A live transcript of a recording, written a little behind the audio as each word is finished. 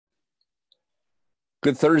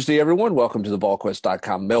Good Thursday, everyone. Welcome to the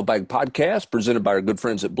Volquest.com mailbag podcast presented by our good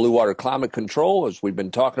friends at Blue Water Climate Control. As we've been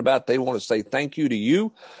talking about, they want to say thank you to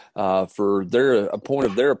you for a point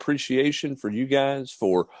of their appreciation for you guys,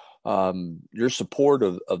 for your support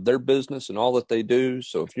of their business and all that they do.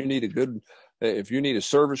 So if you need a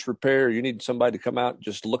service repair, you need somebody to come out and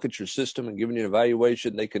just look at your system and give you an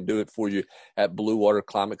evaluation, they can do it for you at Blue Water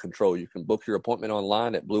Climate Control. You can book your appointment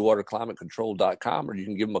online at bluewaterclimatecontrol.com, or you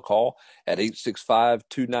can give them a call at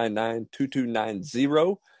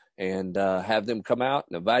 865-299-2290 and have them come out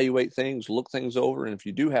and evaluate things, look things over. And if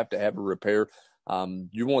you do have to have a repair,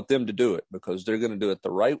 you want them to do it because they're going to do it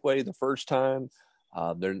the right way the first time.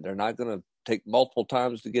 They're not going to take multiple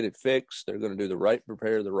times to get it fixed. They're going to do the right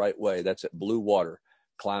repair the right way. That's at Blue Water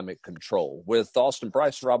Climate Control. With Austin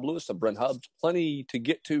Price and Rob Lewis, I'm Brent Hubbs. Plenty to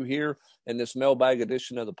get to here in this mailbag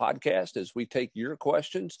edition of the podcast as we take your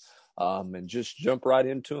questions and just jump right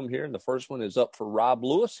into them here. And the first one is up for Rob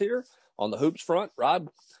Lewis here on the hoops front. Rob,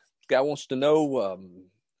 this guy wants to know,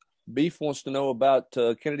 Beef wants to know about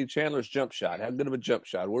Kennedy Chandler's jump shot. How good of a jump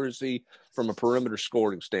shot? Where is he from a perimeter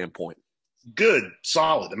scoring standpoint? Good,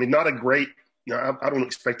 solid. I mean, not a great, I don't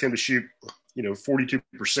expect him to shoot, 42%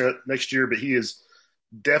 next year, but he is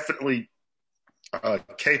definitely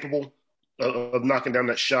capable of knocking down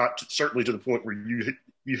that shot, certainly to the point where you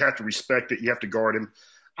have to respect it. You have to guard him.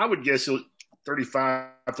 I would guess he'll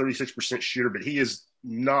 36% shooter, but he is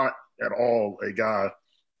not at all a guy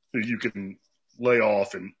who you can lay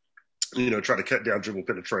off and, try to cut down dribble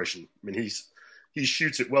penetration. I mean, he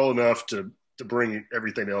shoots it well enough to bring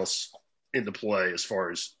everything else into play as far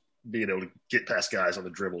as being able to get past guys on the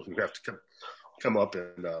dribble who have to come up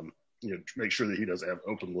and make sure that he doesn't have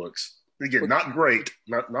open looks. Again, not great,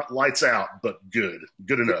 not lights out, but good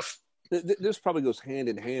enough. This probably goes hand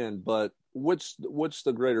in hand, but what's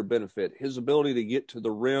the greater benefit? His ability to get to the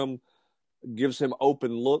rim gives him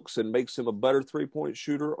open looks and makes him a better three-point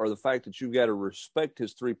shooter, or the fact that you've got to respect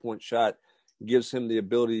his three-point shot gives him the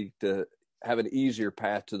ability to have an easier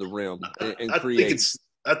path to the rim and create?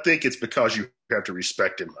 I think it's because you have to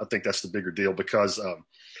respect him. I think that's the bigger deal because,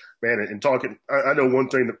 in talking, I know one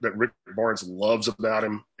thing that Rick Barnes loves about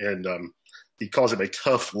him, and he calls him a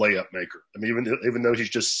tough layup maker. I mean, even though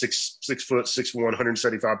he's just 6 foot, 6'1",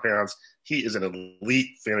 175 pounds, he is an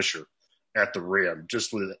elite finisher at the rim,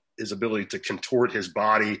 just with his ability to contort his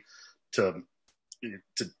body, to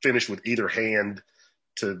finish with either hand,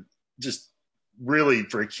 to just really,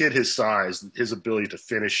 for a kid his size, his ability to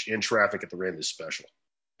finish in traffic at the rim is special.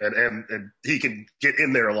 And he can get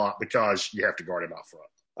in there a lot because you have to guard him out front.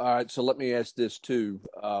 All right, so let me ask this too.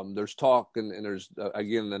 There's talk and there's,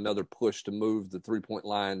 again, another push to move the three-point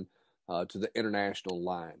line to the international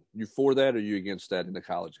line. You for that or you against that in the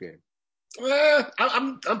college game?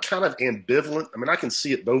 I'm kind of ambivalent. I mean, I can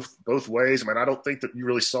see it both ways. I mean, I don't think that you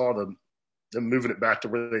really saw them moving it back to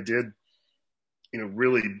where they did,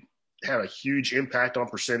 really have a huge impact on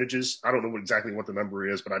percentages. I don't know exactly what the number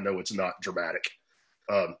is, but I know it's not dramatic.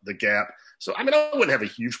 The gap. So, I mean, I wouldn't have a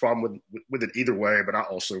huge problem with it either way, but I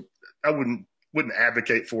wouldn't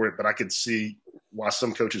advocate for it, but I could see why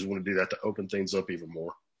some coaches want to do that to open things up even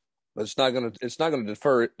more. But it's not going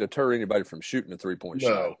to deter anybody from shooting a three-point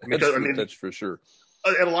shot. That's for sure.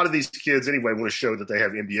 And a lot of these kids anyway want to show that they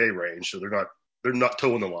have NBA range, so they're not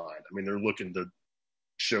toeing the line. I mean, they're looking to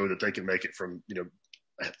show that they can make it from,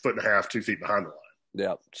 a foot and a half, 2 feet behind the line.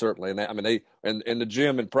 Yeah, certainly. And they in the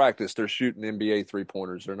gym in practice, they're shooting NBA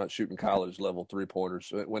three-pointers. They're not shooting college level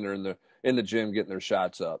three-pointers when they're in the gym getting their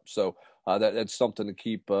shots up. So that's something to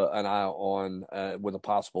keep an eye on with a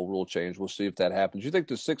possible rule change. We'll see if that happens. You think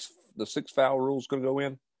the six foul rule is going to go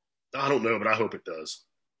in? I don't know, but I hope it does.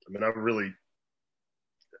 I mean,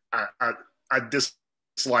 I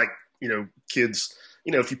dislike kids.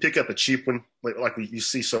 If you pick up a cheap one like you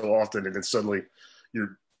see so often, and then suddenly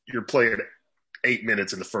you're playing 8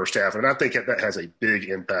 minutes in the first half. And I think that has a big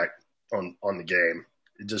impact on the game.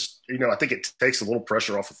 It just, I think it takes a little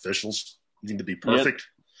pressure off officials needing to be perfect.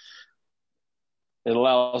 Yep. It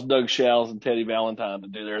allows Doug Shows and Teddy Valentine to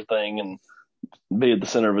do their thing and be at the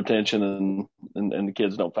center of attention and the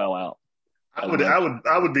kids don't foul out. I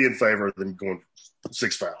would be in favor of them going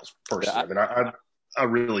 6 fouls personally. Yeah, I mean, I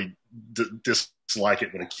really dislike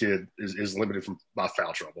it when a kid is limited by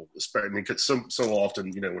foul trouble. I mean, cause so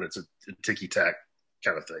often, when it's a ticky-tack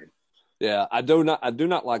kind of thing. Yeah, I do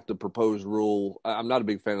not like the proposed rule. I'm not a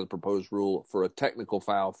big fan of the proposed rule for a technical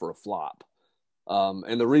foul for a flop.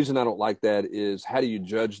 And the reason I don't like that is how do you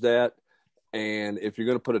judge that? And if you're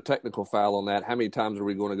going to put a technical foul on that, how many times are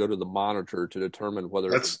we going to go to the monitor to determine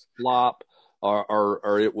whether it's a flop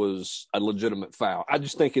or it was a legitimate foul? I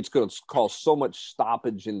just think it's going to cause so much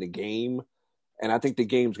stoppage in the game And I think the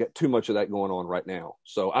game's got too much of that going on right now.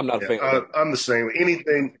 So I'm not a fan of that. I'm the same.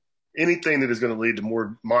 Anything that is going to lead to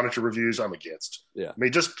more monitor reviews, I'm against. Yeah. I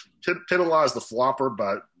mean, just penalize the flopper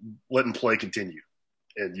by letting play continue.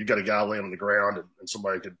 And you got a guy laying on the ground and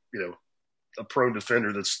somebody could, a prone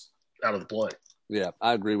defender that's out of the play. Yeah,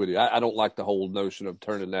 I agree with you. I don't like the whole notion of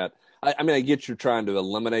turning that. I mean, I get you're trying to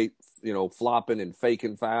eliminate, flopping and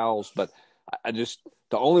faking fouls, but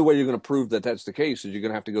the only way you're going to prove that that's the case is you're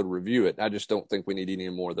going to have to go to review it. I just don't think we need any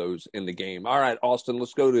more of those in the game. All right, Austin,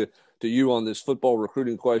 let's go to you on this football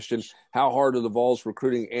recruiting question. How hard are the Vols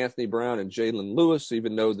recruiting Anthony Brown and Jalen Lewis,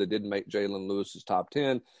 even though they didn't make Jalen Lewis's top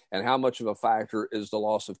 10? And how much of a factor is the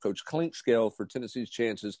loss of Coach Clinkscale for Tennessee's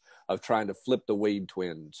chances of trying to flip the Wade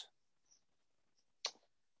twins?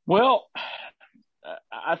 Well,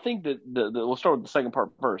 I think that we'll start with the second part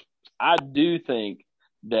first. I do think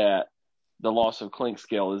that the loss of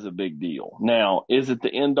Clinkscale is a big deal. Now, is it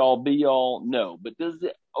the end-all, be-all? No. But does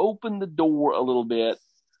it open the door a little bit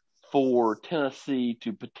for Tennessee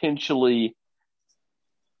to potentially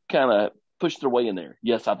kind of push their way in there?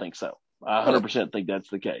 Yes, I think so. I 100% think that's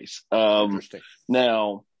the case. Interesting.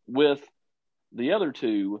 Now, with the other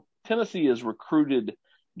two, Tennessee has recruited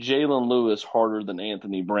Jalen Lewis harder than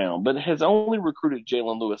Anthony Brown, but has only recruited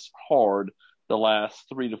Jalen Lewis hard the last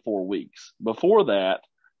 3 to 4 weeks. Before that,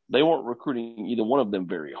 they weren't recruiting either one of them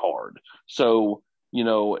very hard. So,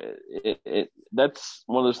 that's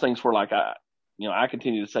one of those things where, like, I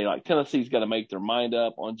continue to say, like, Tennessee's got to make their mind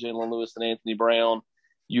up on Jalen Lewis and Anthony Brown.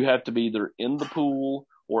 You have to be either in the pool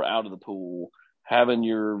or out of the pool. Having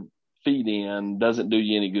your feet in doesn't do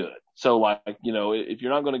you any good. So, like, if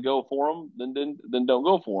you're not going to go for them, then don't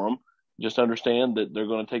go for them. Just understand that they're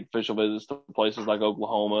going to take official visits to places like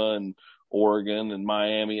Oklahoma and Oregon and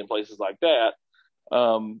Miami and places like that.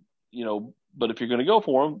 But if you're going to go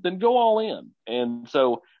for them, then go all in. And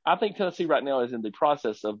so I think Tennessee right now is in the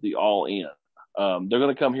process of the all in. They're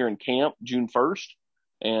going to come here in camp June 1st.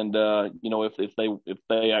 And, if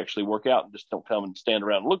they actually work out and just don't come and stand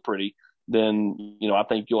around and look pretty, then, I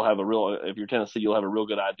think if you're Tennessee, you'll have a real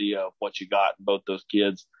good idea of what you got in both those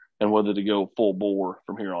kids and whether to go full bore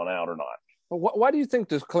from here on out or not. Why do you think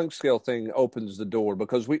this Clinkscale thing opens the door?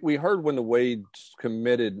 Because we heard when the Wade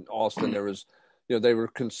committed, Austin, there was, they were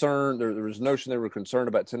concerned. There was a notion they were concerned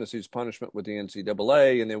about Tennessee's punishment with the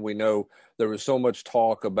NCAA. And then we know there was so much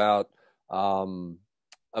talk about getting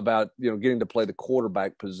to play the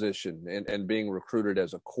quarterback position and being recruited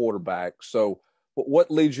as a quarterback. So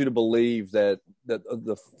what leads you to believe that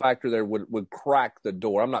the factor there would crack the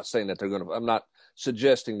door? I'm not saying that I'm not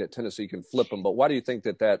suggesting that Tennessee can flip them, but why do you think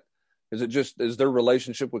that is their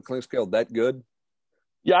relationship with Clinkscale that good?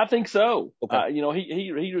 Yeah, I think so. Okay.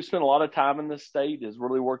 He spent a lot of time in this state, has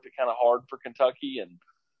really worked it kind of hard for Kentucky, and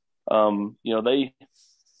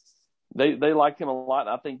they liked him a lot. And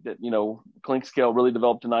I think that Clinkscale really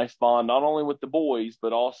developed a nice bond, not only with the boys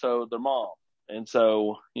but also their mom. And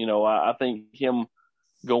so I think him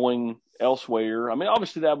going elsewhere, I mean,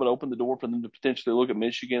 obviously that would open the door for them to potentially look at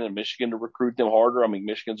Michigan and Michigan to recruit them harder. I mean,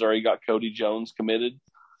 Michigan's already got Cody Jones committed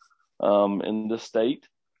in this state.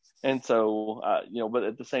 And so, but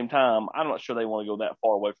at the same time, I'm not sure they want to go that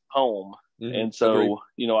far away from home. Mm-hmm. And so,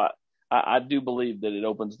 agreed. I do believe that it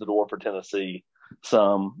opens the door for Tennessee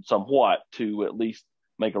somewhat to at least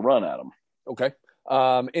make a run at them. Okay.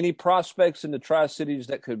 Any prospects in the Tri-Cities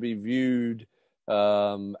that could be viewed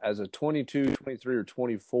as a 22, 23, or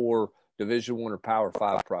 24 Division I or Power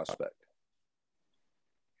 5 prospect?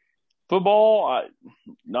 Football,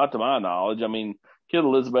 not to my knowledge. I mean, kid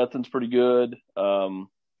Elizabethton's pretty good.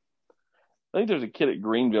 I think there's a kid at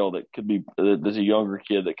Greenville that could be – there's a younger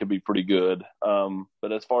kid that could be pretty good.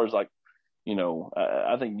 But as far as, like,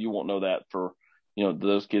 I think you won't know that for,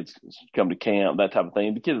 those kids come to camp, that type of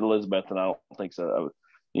thing. The kid at Elizabethton, I don't think so.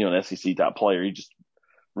 An SEC-type player. He's just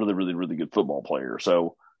really, really, really good football player.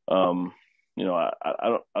 So, I'm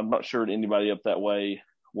not sure that anybody up that way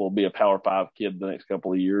will be a Power 5 kid the next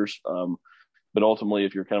couple of years. But ultimately,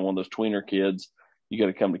 if you're kind of one of those tweener kids, you got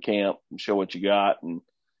to come to camp and show what you got, and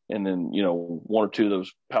then one or two of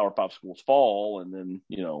those Power 5 schools fall, and then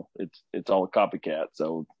it's all a copycat.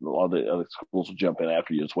 So a lot of the other schools will jump in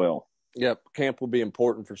after you as well. Yep, camp will be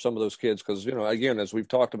important for some of those kids because again, as we've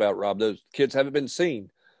talked about, Rob, those kids haven't been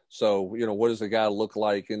seen. So what does the guy look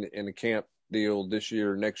like in the camp deal this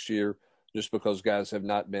year, next year? Just because guys have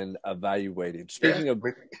not been evaluated. Speaking of, go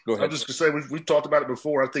ahead. I was just going to say we've talked about it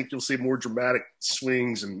before. I think you'll see more dramatic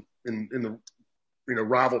swings in the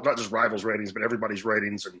rival, not just rivals ratings, but everybody's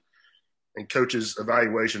ratings and coaches'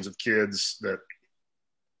 evaluations of kids that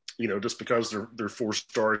just because they're 4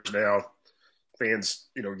 stars now, fans,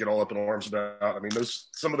 get all up in arms about. I mean,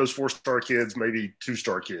 some of those 4-star kids, maybe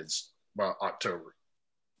 2-star kids by October,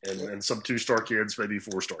 and some 2-star kids, maybe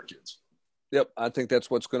 4-star kids. Yep, I think that's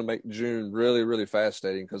what's going to make June really, really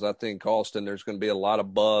fascinating, because I think Austin, there's going to be a lot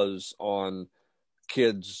of buzz on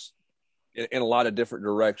kids in a lot of different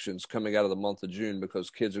directions coming out of the month of June, because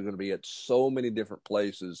kids are going to be at so many different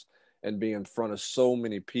places and be in front of so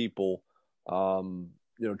many people,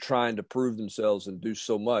 trying to prove themselves and do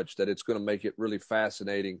so much, that it's going to make it really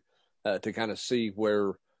fascinating to kind of see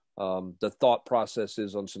where the thought process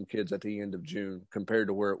is on some kids at the end of June compared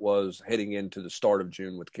to where it was heading into the start of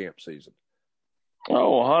June with camp season.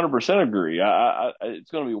 Oh, 100% agree.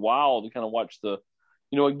 It's going to be wild to kind of watch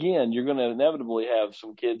again, you're going to inevitably have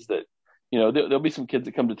some kids that, there'll be some kids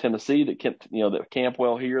that come to Tennessee that that camp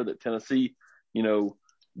well here, that Tennessee,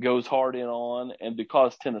 goes hard in on. And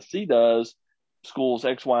because Tennessee does, schools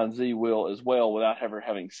X, Y, and Z will as well without ever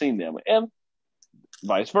having seen them. And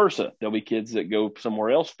vice versa. There'll be kids that go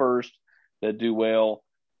somewhere else first that do well,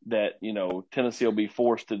 that, Tennessee will be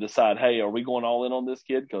forced to decide, hey, are we going all in on this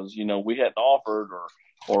kid? Because, we hadn't offered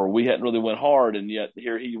or we hadn't really went hard, and yet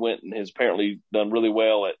here he went and has apparently done really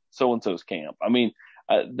well at so-and-so's camp. I mean,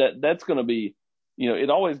 that's going to be, it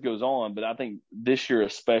always goes on, but I think this year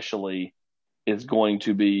especially is going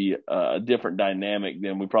to be a different dynamic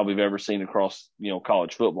than we probably have ever seen across,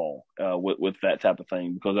 college football with that type of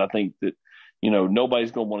thing, because I think that,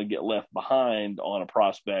 nobody's going to want to get left behind on a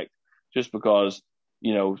prospect just because,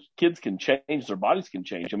 kids can change, their bodies can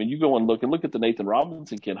change. I mean, you go and look at the Nathan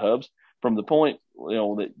Robinson kid, Hubs, from the point,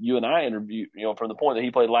 that you and I interviewed, from the point that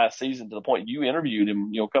he played last season to the point you interviewed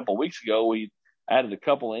him, a couple of weeks ago, he added a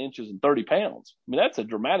couple of inches and 30 pounds. I mean, that's a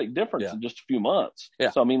dramatic difference in just a few months. Yeah.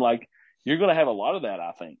 So, I mean, you're going to have a lot of that,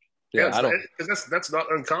 I think. Yeah, because that's not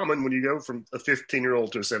uncommon when you go from a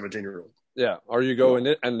 15-year-old to a 17-year-old. Yeah, or you go in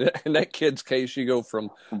that kid's case, you go from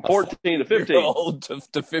 14 to 15 old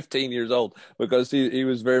to 15 years old, because he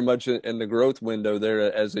was very much in the growth window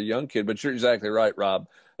there as a young kid. But you're exactly right, Rob.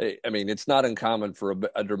 I mean, it's not uncommon for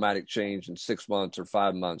a dramatic change in 6 months or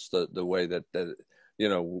 5 months, the way that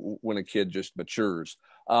when a kid just matures.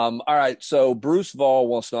 All right, so Bruce Vall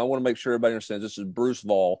wants to know. I want to make sure everybody understands this is Bruce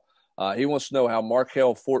Vall. He wants to know how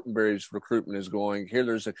Markel Fortenberry's recruitment is going. Here,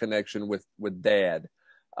 there's a connection with Dad.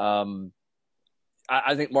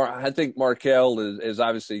 I think Markel is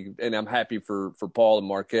obviously, and I'm happy for Paul and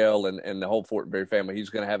Markel and the whole Fortenberry family. He's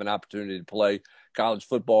going to have an opportunity to play college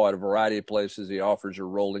football at a variety of places. The offers are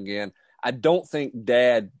rolling in. I don't think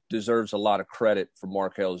Dad deserves a lot of credit for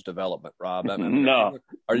Markel's development, Rob. I mean, no.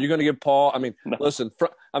 Are you going to give Paul? I mean, no. Listen,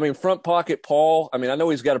 front pocket Paul. I mean, I know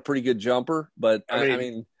he's got a pretty good jumper, but I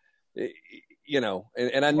mean,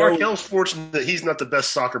 and I know Markel's fortunate that he's not the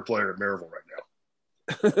best soccer player at Maryville right now.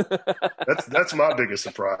 That's my biggest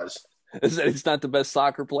surprise. Is that he's not the best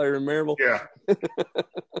soccer player in Maryville? Yeah.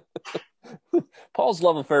 Paul's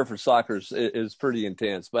love affair for soccer is pretty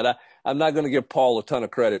intense, but I'm not going to give Paul a ton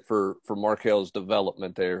of credit for Markel's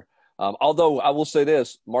development there. Although I will say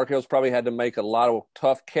this, Markel's probably had to make a lot of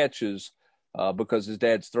tough catches because his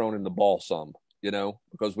dad's thrown in the ball some,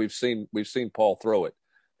 because we've seen Paul throw it,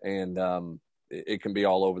 and it can be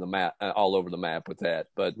all over the map with that.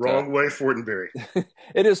 But wrong way, Fortenberry.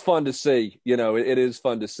 It is fun to see. It is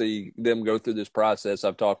fun to see them go through this process.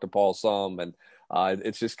 I've talked to Paul some, and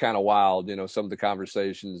it's just kind of wild. Some of the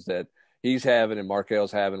conversations that he's having and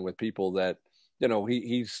Markel's having with people that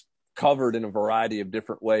he's covered in a variety of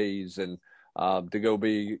different ways, and to go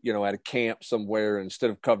be at a camp somewhere, instead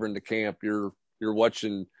of covering the camp, you're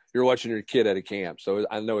watching your kid at a camp. So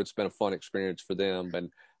I know it's been a fun experience for them, and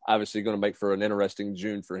obviously going to make for an interesting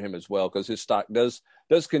June for him as well, because his stock does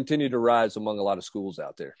continue to rise among a lot of schools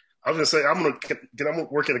out there. I was going to say, I'm going to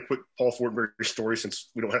work in a quick Paul Fortenberry story, since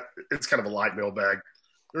we don't have, it's kind of a light mailbag.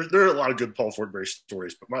 There are a lot of good Paul Fortenberry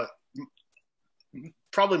stories, but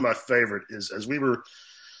probably my favorite is, as we were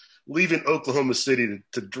leaving Oklahoma City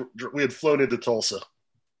we had flown into Tulsa.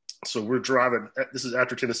 So we're driving, this is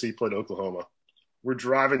after Tennessee played Oklahoma. We're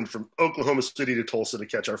driving from Oklahoma City to Tulsa to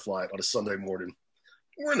catch our flight on a Sunday morning.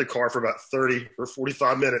 We're in the car for about 30 or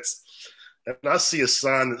 45 minutes, and I see a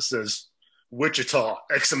sign that says Wichita,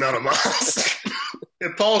 X amount of miles.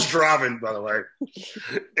 And Paul's driving, by the way.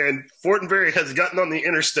 And Fortenberry has gotten on the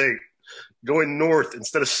interstate going north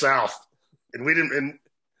instead of south. And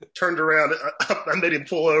turned around. I made him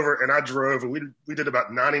pull over, and I drove, and we did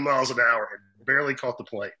about 90 miles an hour and barely caught the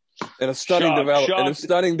plane. In a stunning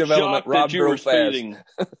development, Rob drove fast.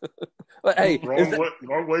 But hey,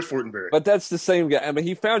 wrong way, Fortenberry. But that's the same guy. I mean,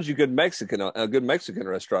 he found you a good Mexican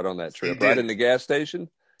restaurant on that trip, right in the gas station.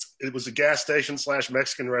 It was a gas station /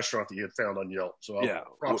 Mexican restaurant that you had found on Yelp. So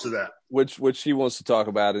props to that. Which he wants to talk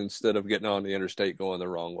about instead of getting on the interstate going the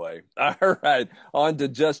wrong way. All right. On to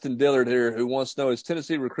Justin Dillard here, who wants to know, is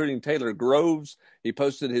Tennessee recruiting Taylor Groves? He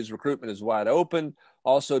posted his recruitment is wide open.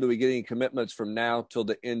 Also, do we get any commitments from now till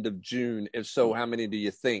the end of June? If so, how many do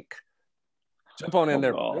you think? Jump on in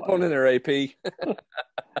there. Jump on in there, AP.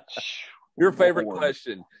 Your favorite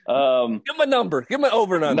question. Give him a number. Give him an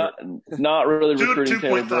over and under. Not really recruiting 2.5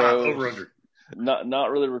 Taylor Groves. over under. Not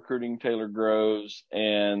really recruiting Taylor Groves,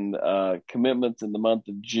 and commitments in the month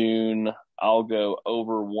of June. I'll go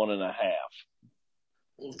over 1.5.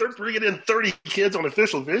 Well, if they're bringing in 30 kids on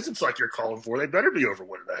official visits like you're calling for, they better be over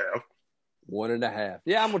 1.5. 1.5.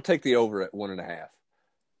 Yeah, I'm going to take the over at 1.5.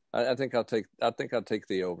 I think I'll take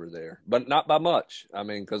the over there, but not by much. I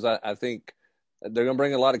mean, because I think they're going to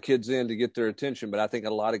bring a lot of kids in to get their attention, but I think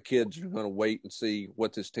a lot of kids are going to wait and see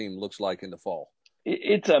what this team looks like in the fall.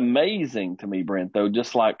 It's amazing to me, Brent, though,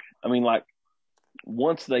 just like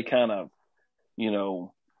once they kind of,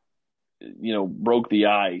 broke the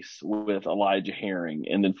ice with Elijah Herring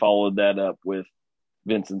and then followed that up with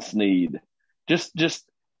Vincent Sneed, just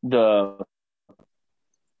the,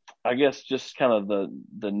 I guess, just kind of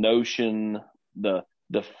the notion, the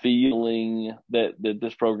feeling that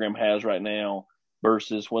this program has right now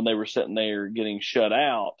versus when they were sitting there getting shut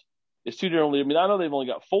out. It's two different. I mean, I know they've only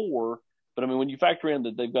got 4, but I mean, when you factor in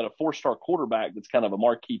that they've got a 4-star quarterback that's kind of a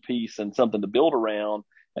marquee piece and something to build around,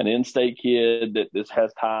 an in-state kid that this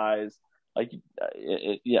has ties,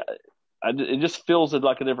 it just feels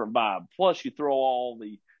like a different vibe. Plus, you throw all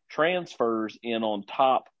the transfers in on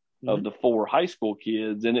top of the 4 high school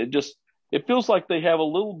kids, and it feels like they have a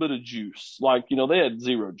little bit of juice. Like, they had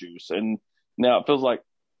 0 juice, and now it feels like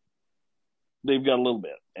they've got a little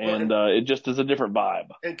bit, and it just is a different vibe.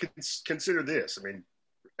 And consider this. I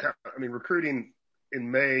mean, recruiting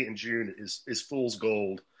in May and June is fool's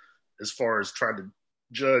gold as far as trying to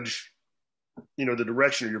judge, the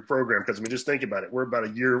direction of your program. Because, just think about it. We're about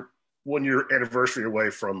 1 year anniversary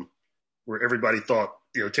away from where everybody thought,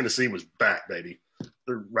 Tennessee was back, baby.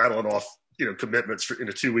 They're rattling off, commitments in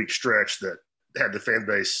a 2-week stretch that had the fan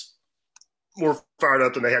base more fired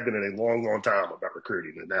up than they had been in a long, long time about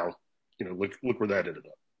recruiting. And now, look where that ended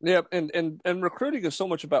up. Yeah, and recruiting is so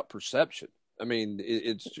much about perception. I mean,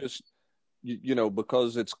 it's just,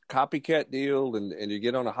 because it's copycat deal and you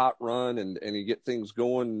get on a hot run and you get things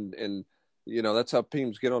going and, that's how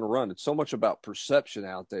teams get on a run. It's so much about perception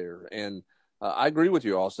out there. And I agree with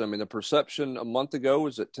you, Austin. I mean, the perception a month ago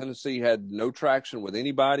was that Tennessee had no traction with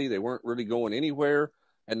anybody. They weren't really going anywhere.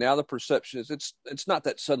 And now the perception is it's not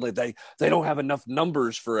that suddenly they don't have enough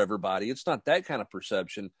numbers for everybody. It's not that kind of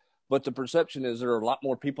perception. But the perception is there are a lot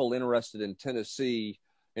more people interested in Tennessee,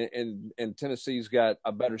 and Tennessee's got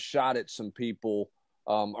a better shot at some people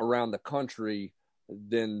around the country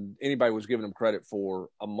than anybody was giving them credit for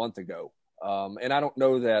a month ago. And I don't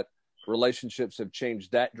know that relationships have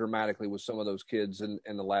changed that dramatically with some of those kids in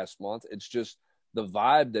the last month. It's just the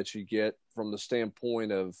vibe that you get from the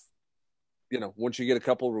standpoint of, once you get a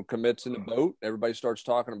couple of commits in the boat, everybody starts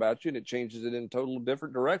talking about you and it changes it in a total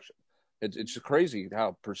different direction. It's crazy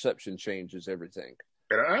how perception changes everything.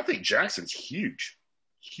 And I think Jackson's huge.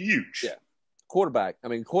 Yeah.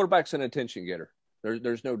 Quarterback's an attention getter.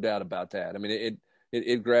 There's no doubt about that. I mean,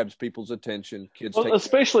 it grabs people's attention. Kids,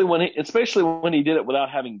 especially when he did it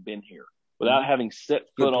without having been here, without having set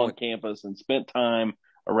foot on campus and spent time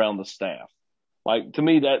around the staff. Like, to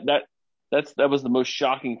me, that was the most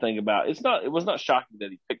shocking thing about it. It was not shocking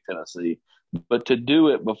that he picked Tennessee, but to do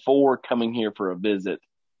it before coming here for a visit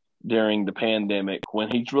during the pandemic,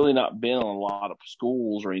 when he's really not been on a lot of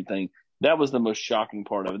schools or anything, that was the most shocking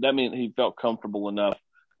part of it. That meant he felt comfortable enough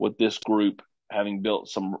with this group, having built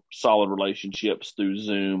some solid relationships through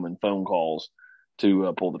Zoom and phone calls,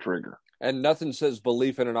 to pull the trigger. And nothing says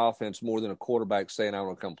belief in an offense more than a quarterback saying, I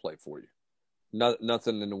want to come play for you.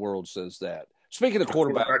 Nothing in the world says that. Speaking of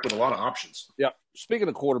quarterback with a lot of options. Yeah. Speaking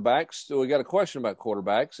of quarterbacks, so we got a question about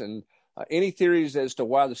quarterbacks, and any theories as to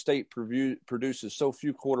why the state produces so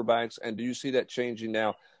few quarterbacks, and do you see that changing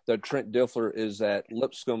now that Trent Dilfer is at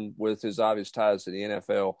Lipscomb with his obvious ties to the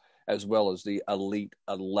NFL as well as the Elite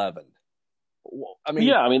 11? I mean,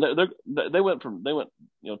 they went.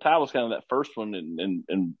 Ty was kind of that first one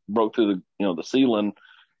and broke through the ceiling,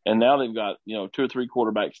 and now they've got 2 or 3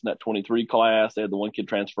 quarterbacks in that 23 class. They had the one kid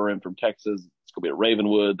transfer in from Texas. It's going to be at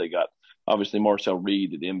Ravenwood. They got obviously Marcel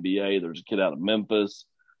Reed at the NBA. There's a kid out of Memphis.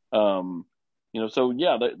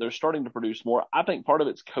 They're starting to produce more. I think part of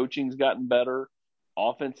it's coaching's gotten better.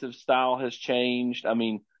 Offensive style has changed. I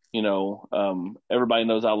mean, everybody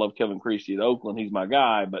knows I love Kevin Creasy at Oakland. He's my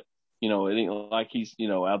guy, but it ain't like he's,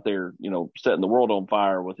 out there, setting the world on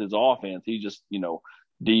fire with his offense. He just,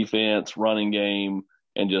 defense, running game,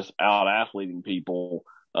 and just out athleting people.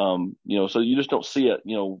 So you just don't see it.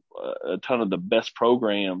 A ton of the best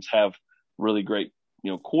programs have really great,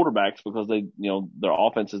 quarterbacks because they, their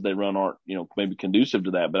offenses they run aren't, maybe conducive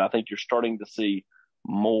to that. But I think you're starting to see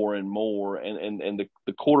more and more, and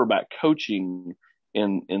the quarterback coaching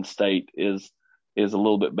in state is a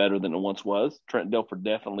little bit better than it once was. Trent Dilfer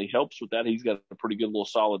definitely helps with that. He's got a pretty good little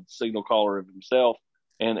solid signal caller of himself,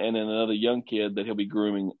 and then another young kid that he'll be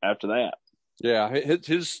grooming after that. Yeah,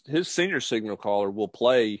 his senior signal caller will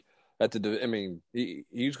play at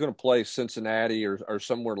he's going to play Cincinnati or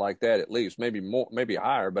somewhere like that at least, maybe more, maybe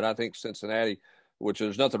higher. But I think Cincinnati, which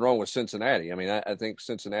there's nothing wrong with Cincinnati. I mean, I think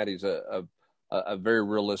Cincinnati's a very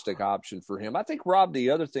realistic option for him. I think, Rob, the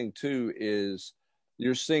other thing too is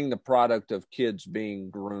you're seeing the product of kids being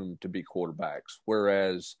groomed to be quarterbacks,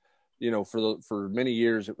 whereas for many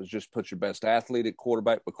years it was just put your best athlete at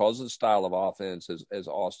quarterback because of the style of offense, as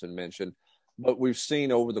Austin mentioned. But we've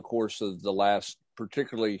seen over the course of the last,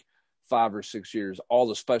 particularly 5 or 6 years, all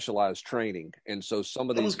the specialized training. And so some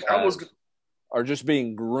of these guys are just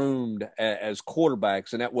being groomed as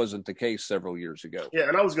quarterbacks, and that wasn't the case several years ago. Yeah,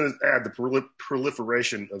 and I was going to add the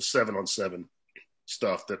proliferation of 7-on-7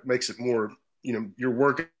 stuff that makes it more, you're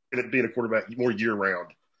working at being a quarterback more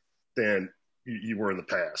year-round than you were in the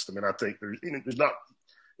past. I mean, I think there's not –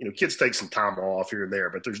 kids take some time off here and there,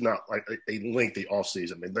 but there's not like a lengthy off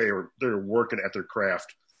season. I mean, they're working at their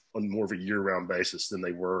craft on more of a year-round basis than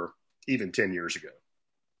they were even 10 years ago.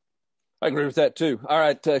 I agree with that too. All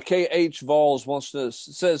right, KH Vols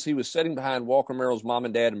says he was sitting behind Walker Merrill's mom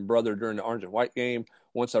and dad and brother during the orange and white game.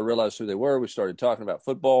 Once I realized who they were, we started talking about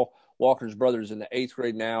football. Walker's brother is in the 8th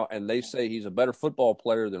grade now, and they say he's a better football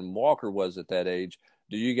player than Walker was at that age.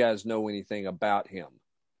 Do you guys know anything about him?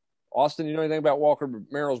 Austin, you know anything about Walker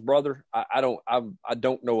Merrill's brother? I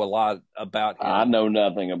don't know a lot about him. I know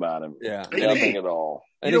nothing about him. Yeah, nothing at all.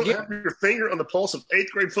 You don't have your finger on the pulse of 8th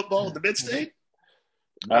grade football at the Mid-State?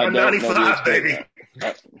 95, baby.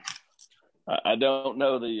 I don't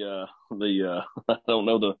know I don't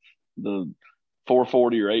know the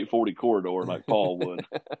 440 or 840 corridor like Paul would.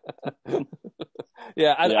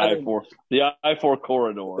 Yeah, the I-4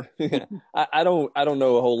 corridor. Yeah, I don't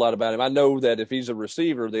know a whole lot about him. I know that if he's a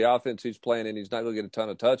receiver, the offense he's playing in, he's not going to get a ton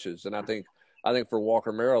of touches. And I think for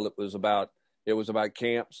Walker Merrill, it was about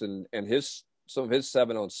camps and some of his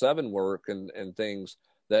 7-on-7 work and things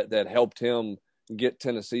that helped him get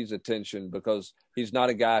Tennessee's attention, because he's not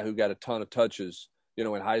a guy who got a ton of touches,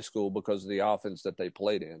 in high school because of the offense that they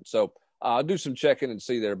played in. So I'll do some checking and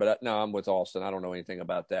see there, but no, I'm with Austin. I don't know anything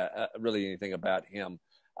about that, really anything about him.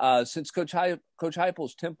 Since Coach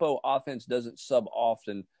Heupel's tempo offense doesn't sub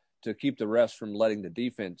often to keep the refs from letting the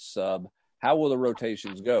defense sub, how will the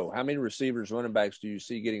rotations go? How many receivers, running backs do you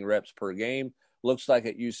see getting reps per game? Looks like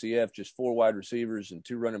at UCF, just 4 wide receivers and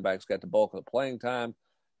 2 running backs got the bulk of the playing time.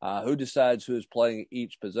 Who decides who is playing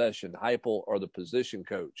each possession, Heupel or the position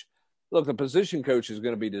coach? Look, the position coach is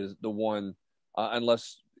going to be the one,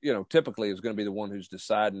 unless – typically is going to be the one who's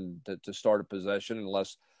deciding to start a possession,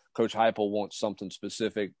 unless Coach Heupel wants something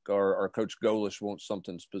specific or Coach Golish wants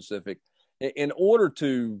something specific. In order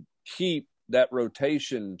to keep that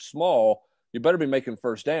rotation small, you better be making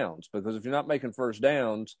first downs, because if you're not making first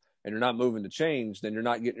downs and you're not moving the chains, then you're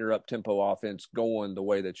not getting your up-tempo offense going the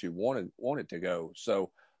way that you want it to go. So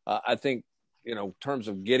I think, in terms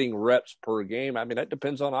of getting reps per game, I mean, that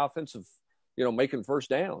depends on offensive, making first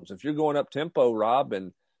downs. If you're going up-tempo, Rob,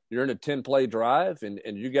 and you're in a 10-play drive and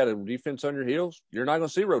you got a defense on your heels, you're not going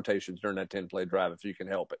to see rotations during that 10-play drive if you can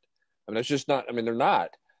help it. I mean, it's just not – I mean, they're not.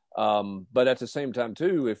 But at the same time,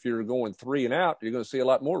 too, if you're going 3 and out, you're going to see a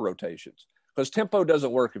lot more rotations, because tempo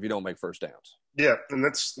doesn't work if you don't make first downs. Yeah, and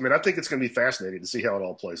I think it's going to be fascinating to see how it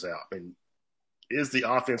all plays out. I mean, is the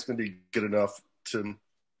offense going to be good enough to,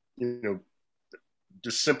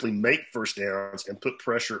 just simply make first downs and put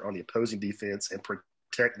pressure on the opposing defense and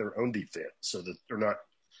protect their own defense so that they're not –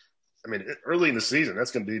 I mean, early in the season, that's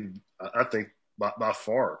going to be, I think, by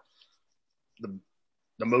far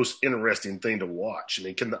the most interesting thing to watch. I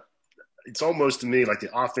mean, it's almost to me like the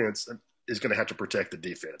offense is going to have to protect the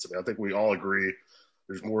defense. I mean, I think we all agree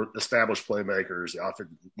there's more established playmakers,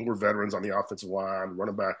 more veterans on the offensive line,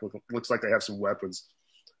 running back looks like they have some weapons,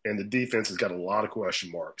 and the defense has got a lot of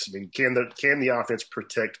question marks. I mean, can the offense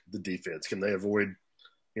protect the defense? Can they avoid,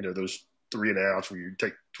 those 3 and outs where you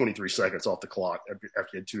take 23 seconds off the clock after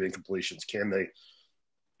you had 2 incompletions? Can they,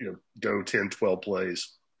 go 10, 12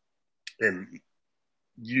 plays and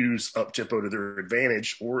use up-tempo to their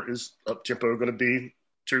advantage, or is up-tempo going to be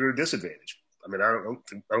to their disadvantage? I mean, I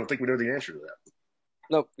don't think we know the answer to that.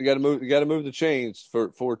 No, you got to move. You got to move the chains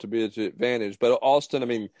for it to be an advantage. But Austin, I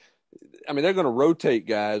mean, they're going to rotate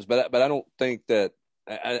guys, but I don't think that.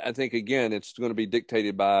 I think again, it's going to be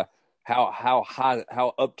dictated by how high,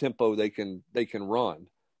 how up tempo they can run,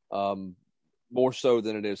 more so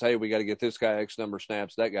than it is. Hey, we got to get this guy X number of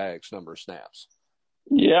snaps, that guy X number of snaps.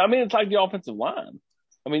 Yeah, I mean, it's like the offensive line.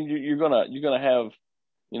 I mean, you're gonna have,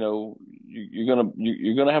 you're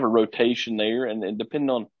gonna have a rotation there, and depending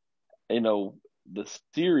on, the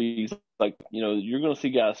series, like, you're gonna see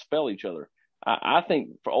guys spell each other. I think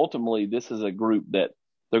for ultimately this is a group that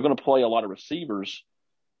they're gonna play a lot of receivers,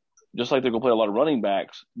 just like they're gonna play a lot of running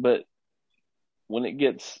backs. But when it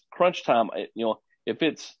gets crunch time, if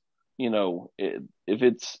it's, if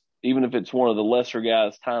it's even if it's one of the lesser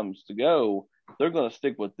guys' times to go, they're going to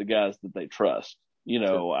stick with the guys that they trust.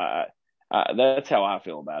 Sure. That's how I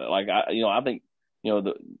feel about it. Like I think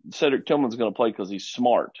the Cedric Tillman's going to play because he's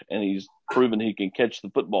smart and he's proven he can catch the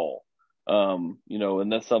football.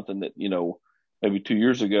 And that's something that maybe 2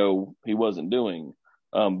 years ago he wasn't doing.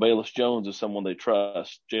 Bayless Jones is someone they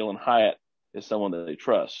trust. Jalen Hyatt is someone that they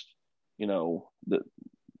trust.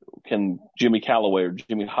 Can Jimmy Callaway or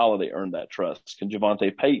Jimmy Holiday earn that trust? Can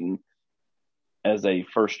Javonte Payton, as a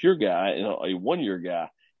first-year guy, a one-year guy,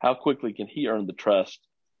 how quickly can he earn the trust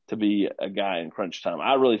to be a guy in crunch time?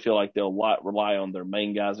 I really feel like they'll rely on their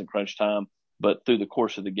main guys in crunch time, but through the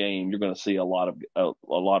course of the game, you're going to see a lot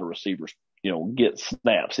of receivers, get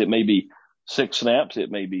snaps. It may be 6 snaps,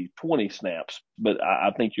 it may be 20 snaps, but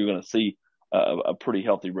I think you're going to see a pretty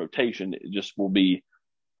healthy rotation. It just will be,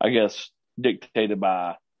 I guess, dictated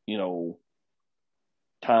by,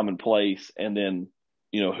 time and place, and then,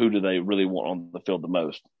 who do they really want on the field the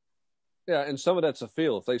most? Yeah, and some of that's a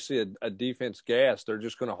feel. If they see a defense gas, they're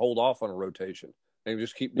just going to hold off on a rotation and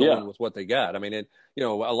just keep going with what they got. I mean, a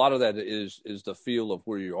lot of that is the feel of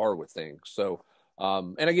where you are with things. So,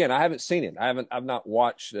 and again, I haven't seen it. I've not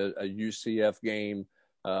watched a UCF game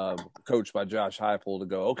coached by Josh Heupel to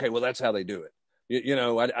go, okay, well, that's how they do it.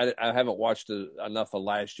 I haven't watched enough of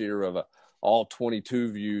last year of a all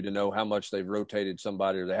 22 view to know how much they've rotated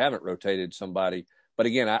somebody or they haven't rotated somebody. But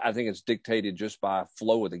again, I think it's dictated just by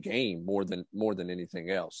flow of the game more than anything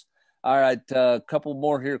else. All right, a couple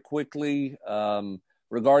more here quickly.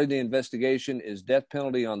 Regarding the investigation, is death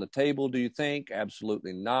penalty on the table, do you think?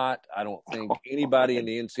 Absolutely not. I don't think anybody in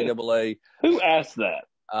the NCAA. Who asked that?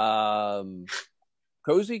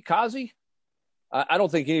 Kazi? I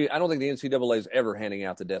don't think the NCAA is ever handing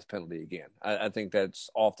out the death penalty again. I think that's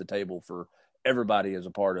off the table for everybody as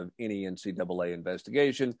a part of any NCAA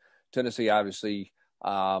investigation. Tennessee obviously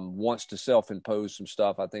wants to self-impose some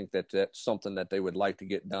stuff. I think that's something that they would like to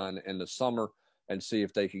get done in the summer and see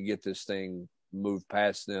if they can get this thing moved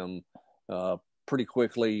past them pretty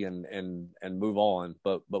quickly and move on.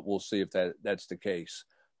 But we'll see if that's the case.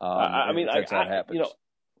 I mean, if that happens.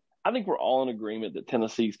 I think we're all in agreement that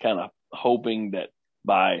Tennessee's kind of hoping that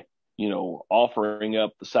by, offering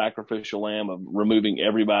up the sacrificial lamb of removing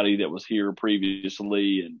everybody that was here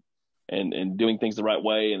previously and doing things the right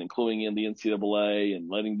way and including in the NCAA and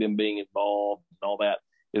letting them being involved and all that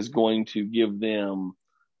is going to give them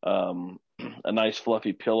a nice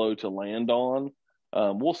fluffy pillow to land on.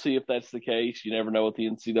 We'll see if that's the case. You never know with the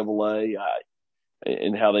NCAA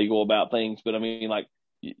and how they go about things. But I mean, like,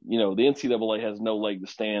 the NCAA has no leg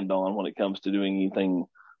to stand on when it comes to doing anything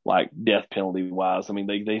like death penalty wise. I mean,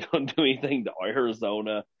 they don't do anything to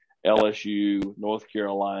Arizona, LSU, North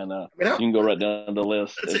Carolina. You can go right down the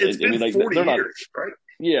list. It's been 40 years, right?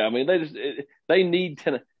 Yeah, I mean, they need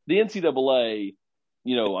the NCAA.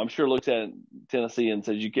 I'm sure looks at Tennessee and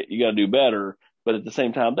says you got to do better, but at the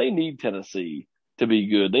same time, they need Tennessee to be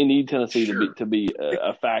good. They need Tennessee to be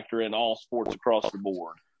a factor in all sports across the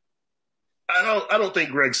board. I don't think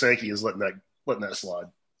Greg Sankey is letting that slide.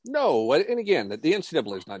 No, and again, the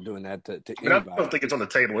NCAA is not doing that to anybody. I don't think it's on the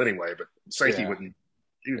table anyway. But Sankey wouldn't.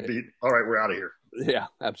 He would be all right. We're out of here. Yeah,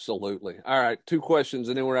 absolutely. All right, 2 questions,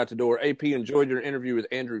 and then we're out the door. AP, enjoyed your interview with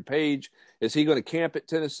Andrew Page. Is he going to camp at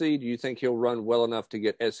Tennessee? Do you think he'll run well enough to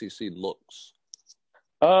get SEC looks?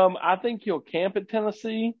 I think he'll camp at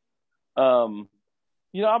Tennessee. I'm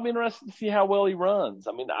interested to see how well he runs.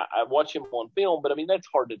 I mean, I watch him on film, but I mean, that's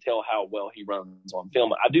hard to tell how well he runs on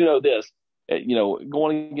film. I do know this,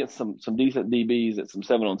 going against some decent DBs at some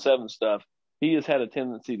 7-on-7 stuff, he has had a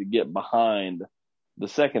tendency to get behind the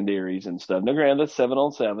secondaries and stuff. Now, granted, that's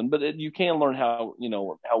 7-on-7, but you can learn how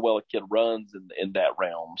well a kid runs in that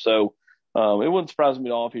realm. So it wouldn't surprise me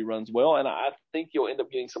at all if he runs well, and I think he'll end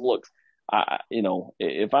up getting some looks.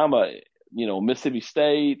 If I'm a Mississippi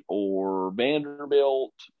State or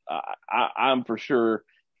Vanderbilt, I'm for sure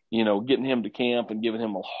getting him to camp and giving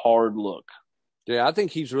him a hard look. Yeah, I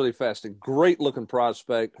think he's really fast. A great looking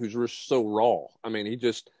prospect who's just so raw. I mean,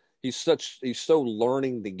 he's so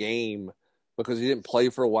learning the game because he didn't play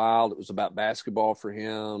for a while. It was about basketball for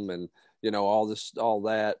him and all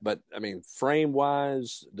that. But I mean, frame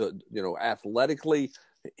wise, athletically,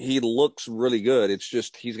 he looks really good. It's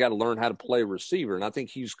just he's got to learn how to play receiver, and I think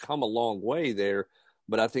he's come a long way there.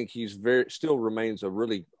 But I think he's still remains a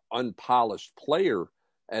really unpolished player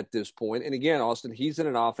at this point. And again, Austin, he's in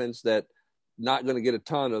an offense that not going to get a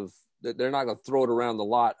ton of – they're not going to throw it around the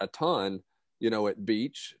lot a ton, at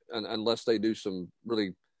Beach unless they do some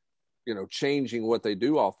really, changing what they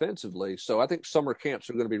do offensively. So I think summer camps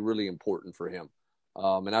are going to be really important for him.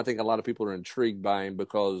 And I think a lot of people are intrigued by him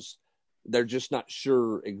because they're just not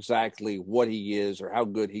sure exactly what he is or how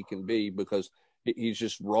good he can be because he's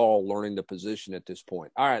just raw learning the position at this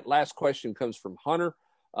point. All right, last question comes from Hunter.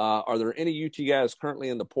 Are there any UT guys currently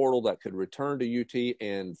in the portal that could return to UT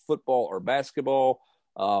in football or basketball?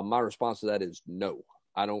 My response to that is no.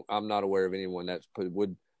 I'm not aware of anyone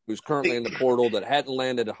who's currently in the portal that hadn't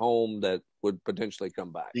landed a home that would potentially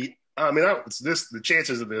come back. The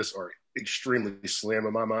chances of this are extremely slim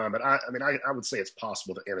in my mind, but I would say it's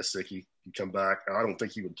possible that Anasicki can come back. I don't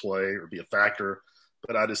think he would play or be a factor,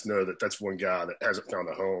 but I just know that that's one guy that hasn't found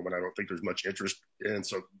a home, and I don't think there's much interest in.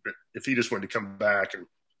 So if he just wanted to come back and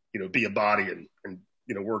be a body and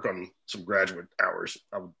work on some graduate hours,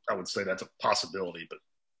 I would say that's a possibility, but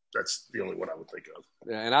that's the only one I would think of.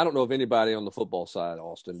 Yeah, and I don't know of anybody on the football side,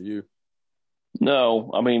 Austin. Do you?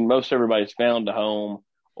 No, I mean, most everybody's found a home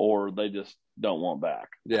or they just don't want back.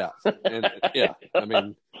 Yeah. And I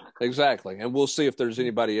mean, exactly. And we'll see if there's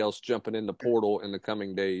anybody else jumping in the portal in the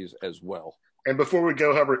coming days as well. And before we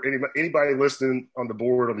go, Hubbard, anybody listening on the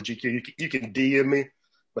board on the GQ, you can DM me,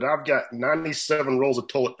 but I've got 97 rolls of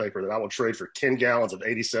toilet paper that I will trade for 10 gallons of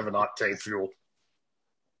 87 octane fuel.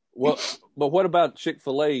 Well, but what about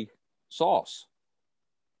Chick-fil-A sauce?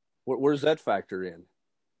 Where's that factor in?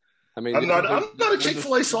 I mean, I'm not a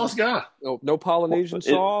Chick-fil-A sauce guy. No Polynesian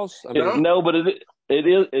sauce. No, but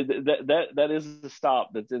that is the stop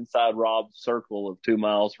that's inside Rob's circle of 2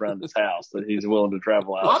 miles around his house that he's willing to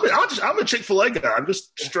travel out. I'm a Chick-fil-A guy. I'm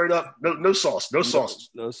just straight up no sauce, no sauce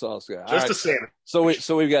guy. Just a salmon.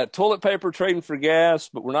 So we've got toilet paper trading for gas,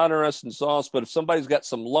 but we're not interested in sauce. But if somebody's got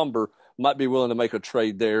some lumber, might be willing to make a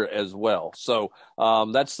trade there as well. So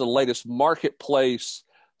that's the latest marketplace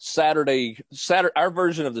Saturday, our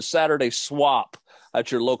version of the Saturday swap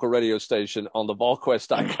at your local radio station on the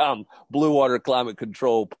Volquest.com Blue Water Climate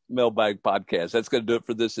Control Mailbag Podcast. That's going to do it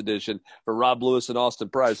for this edition. For Rob Lewis and Austin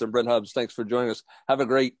Price, I'm Brent Hubbs. Thanks for joining us. Have a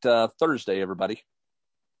great Thursday, everybody.